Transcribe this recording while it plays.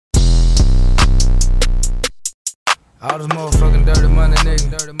All this motherfucking dirty money,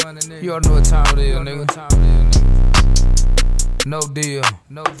 nigga. You already know what time it is, nigga. No deal.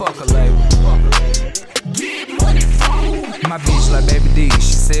 No fuck a label. My bitch like Baby.T, she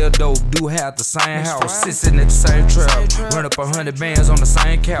sell dope, do half the same house, sitting at the same trap, run up 100 bands on the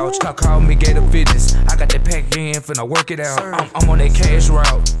same couch. Call me Gator Fitness, I got that pack in, finna work it out. I'm on that cash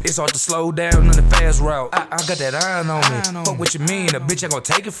route, it's hard to slow down on the fast route. I got that iron on me, fuck what you mean, a bitch ain't gon'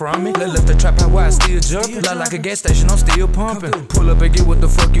 take it from me. Left the trap out while I still jumping, like a gas station, I'm still pumping. Pull up and get what the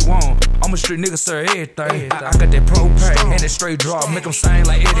fuck you want, I'm a street nigga, sir, everything. I got that propane, and that straight drop, make them sing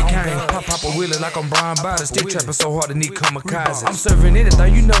like Eddie Kane. Pop a wheelie like I'm Brian Biden, still trapping so hard to need kamikaze. I'm serving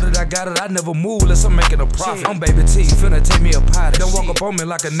anything, you know that I got it, I never move unless I'm making a profit. I'm Baby.T, finna take me a potty. Don't walk up on me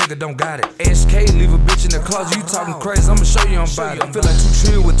like a nigga don't got it. SK, leave a bitch in the closet, you talking crazy, I'ma show you I'm about it. I feel like 2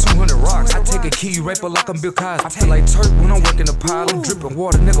 chill with 200 rocks. I take a key, rape her like I'm Bill Cosby. I feel like Turk when I'm working the pile. I'm dripping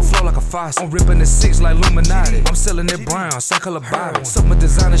water, nigga flow like a faucet. I'm ripping the 6 like Illuminati. I'm selling it brown, same color body. Some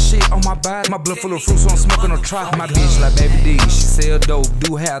designer shit on my body. My blood full of fruit, so I'm smoking on tropic. My bitch like Baby.T, she sell dope,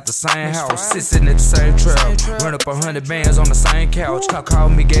 do half the same house, sitting at the same trap, run up 100 bands on the same couch. Call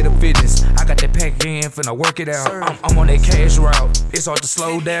me Gator Fitness, I got that pack in, finna work it out. I'm on that cash route, it's hard to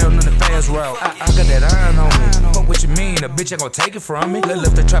slow down on the fast route. I got that iron on me, fuck what you mean, a bitch ain't gon' take it from me.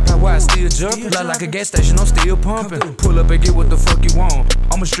 Left the trap out while I still jumping, like a gas station, I'm still pumping. Pull up and get what the fuck you want,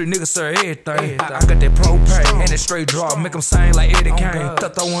 I'm a street nigga, sir, everything. I got that propane, and that straight drop, make them sing like Eddie Kane.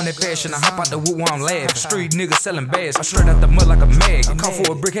 Throw on that passion, I hop out the wood while I'm laughing. Street nigga selling bags, I'm straight out the mud like a mag. Call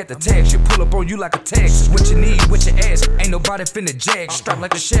for a brick, had to tax you, pull up on you like a tax. What you need, what you ask, ain't nobody finna jack. Strap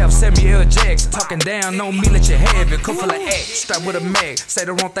like a chef, Samuel Jackson. Talking down on me, let you have it. Come full of act, strap with a mag. Say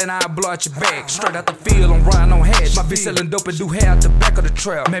the wrong thing, I'll blow out your back. Straight out the field, I'm riding on hatch. My bitch selling dope and do hair out the back of the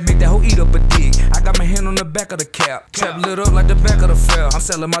trap. Man, make that hoe eat up a dick. I got my hand on the back of the cap. Trap lit up like the back of the fair. I'm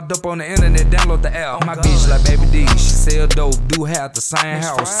selling my dope on the internet, download the app. My bitch like Baby.T, she sell dope, do half the same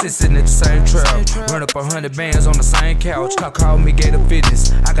house, sitting at the same trap, run up 100 bands on the same couch. Call me Gator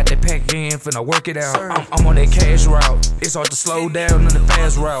Fitness, I got that pack in, finna work it out. I'm on that cash route, it's hard to slow down on the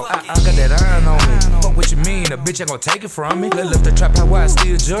fast route. I got that iron on me, fuck what you mean, a bitch ain't gon' take it from me. Left the trap out while I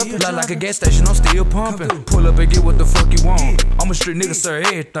still jumping, like a gas station, I'm still pumping. Pull up and get what the fuck you want, I'm a street nigga, sir,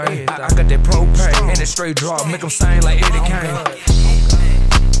 everything. I got that propane, and that straight drop, make them sing like Eddie Kane.